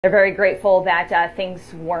They're very grateful that things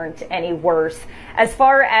weren't any worse. As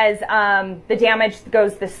far as the damage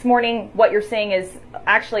goes this morning, what you're seeing is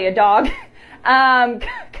actually a dog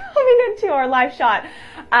coming into our live shot.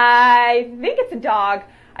 I think it's a dog.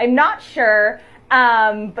 I'm not sure.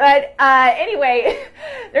 Anyway,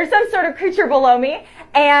 there's some sort of creature below me,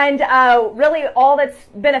 and really all that's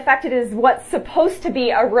been affected is what's supposed to be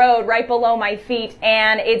a road right below my feet,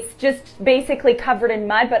 and it's just basically covered in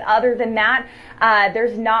mud. But other than that,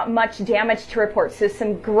 there's not much damage to report. So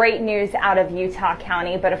some great news out of Utah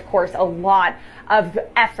County, but of course a lot of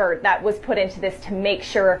effort that was put into this to make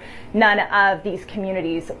sure none of these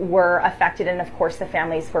communities were affected, and of course the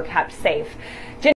families were kept safe.